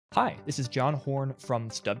Hi, this is John Horn from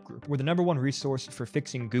StubGroup. We're the #1 resource for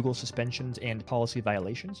fixing Google suspensions and policy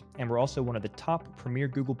violations, and we're also one of the top premier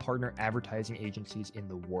Google partner advertising agencies in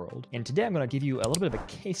the world. And today I'm going to give you a little bit of a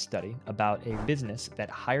case study about a business that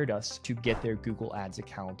hired us to get their Google Ads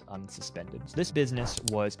account unsuspended. So this business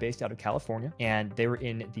was based out of California, and they were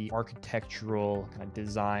in the architectural kind of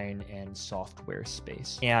design and software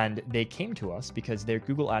space. And they came to us because their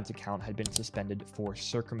Google Ads account had been suspended for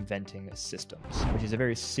circumventing systems, which is a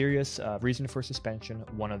very serious reason for suspension,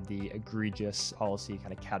 one of the egregious policy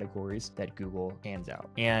kind of categories that Google hands out.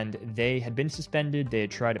 And they had been suspended. They had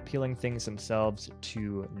tried appealing things themselves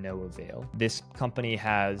to no avail. This company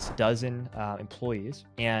has a dozen employees,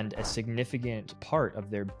 and a significant part of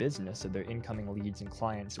their business, of their incoming leads and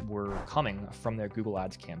clients, were coming from their Google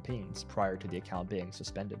Ads campaigns prior to the account being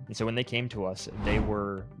suspended. And so when they came to us, they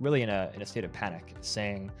were really in a state of panic,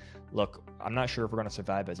 saying, look, I'm not sure if we're going to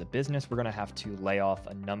survive as a business. We're going to have to lay off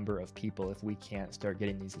a number of people if we can't start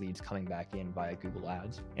getting these leads coming back in via Google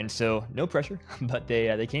Ads. And so no pressure, but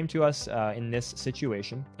they came to us in this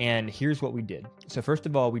situation, and here's what we did. So first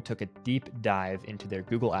of all, we took a deep dive into their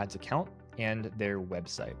Google Ads account and their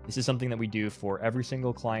website. This is something that we do for every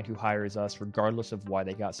single client who hires us, regardless of why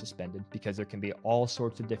they got suspended, because there can be all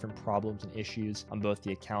sorts of different problems and issues on both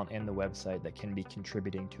the account and the website that can be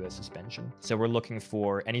contributing to a suspension. So we're looking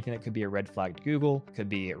for anything that could be a red flag to Google. It could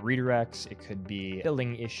be redirects, it could be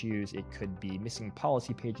billing issues, it could be missing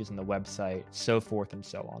policy pages on the website, so forth and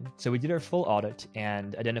so on. So we did our full audit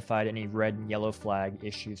and identified any red and yellow flag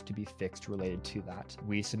issues to be fixed related to that.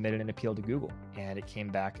 We submitted an appeal to Google, and it came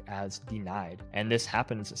back as denied. And this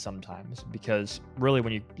happens sometimes because really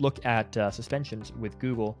when you look at suspensions with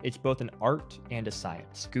Google, it's both an art and a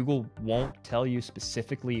science. Google won't tell you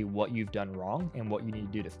specifically what you've done wrong and what you need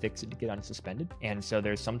to do to fix it to get unsuspended. And so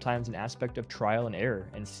there's sometimes an aspect of trial and error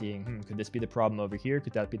and seeing, could this be the problem over here?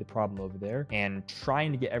 Could that be the problem over there? And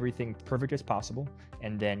trying to get everything perfect as possible,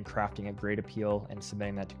 and then crafting a great appeal and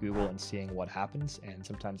submitting that to Google and seeing what happens. And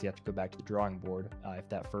sometimes you have to go back to the drawing board if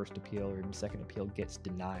that first appeal or even second appeal gets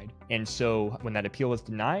denied. And so when that appeal was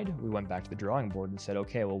denied, we went back to the drawing board and said,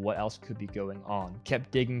 okay, well, what else could be going on?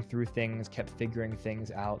 Kept digging through things, kept figuring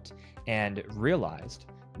things out, and realized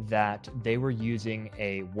that they were using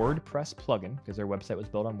a WordPress plugin, because their website was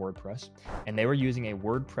built on WordPress, and they were using a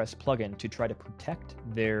WordPress plugin to try to protect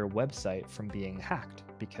their website from being hacked,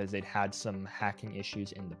 because they'd had some hacking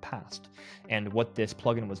issues in the past. And what this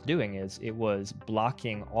plugin was doing is it was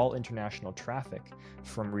blocking all international traffic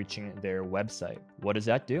from reaching their website. What does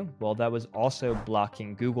that do? Well, that was also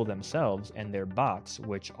blocking Google themselves and their bots,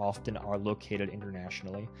 which often are located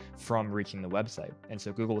internationally, from reaching the website. And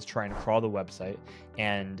so Google was trying to crawl the website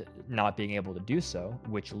and not being able to do so,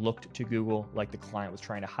 which looked to Google like the client was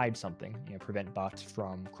trying to hide something, prevent bots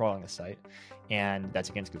from crawling the site. And that's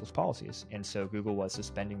against Google's policies. And so Google was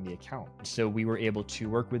suspending the account. So we were able to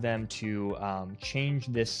work with them to change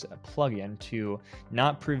this plugin to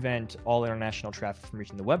not prevent all international traffic from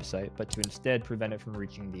reaching the website, but to instead prevent it from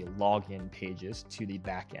reaching the login pages to the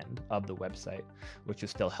back end of the website, which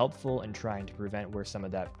was still helpful in trying to prevent where some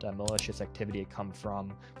of that malicious activity had come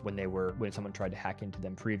from when someone tried to hack into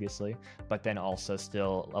them previously, but then also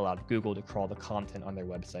still allowed Google to crawl the content on their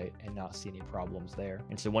website and not see any problems there.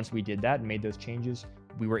 And so once we did that and made those changes,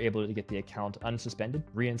 we were able to get the account unsuspended,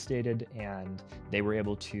 reinstated, and they were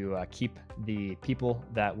able to keep the people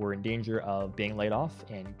that were in danger of being laid off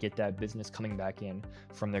and get that business coming back in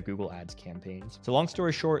from their Google Ads campaigns. So long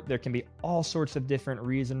story short, there can be all sorts of different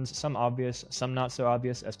reasons, some obvious, some not so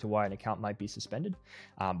obvious, as to why an account might be suspended.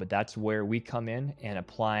 But that's where we come in and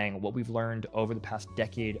applying what we've learned over the past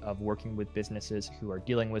decade of working with businesses who are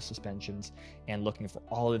dealing with suspensions and looking for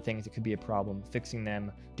all of the things that could be a problem, fixing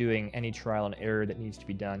them, doing any trial and error that needs to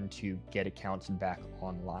be done to get accounts back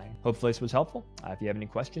online. Hopefully this was helpful. If you have any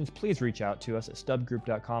questions, please reach out to us at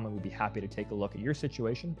stubgroup.com, and we'd be happy to take a look at your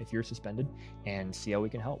situation if you're suspended and see how we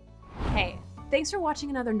can help. Hey, thanks for watching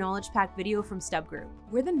another knowledge-packed video from StubGroup.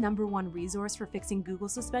 We're the #1 resource for fixing Google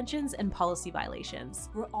suspensions and policy violations.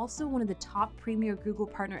 We're also one of the top premier Google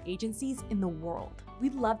partner agencies in the world.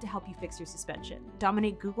 We'd love to help you fix your suspension,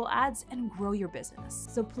 dominate Google Ads, and grow your business.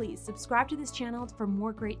 So please subscribe to this channel for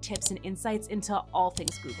more great tips and insights into all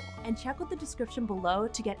things Google. And check out the description below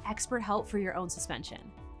to get expert help for your own suspension.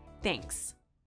 Thanks.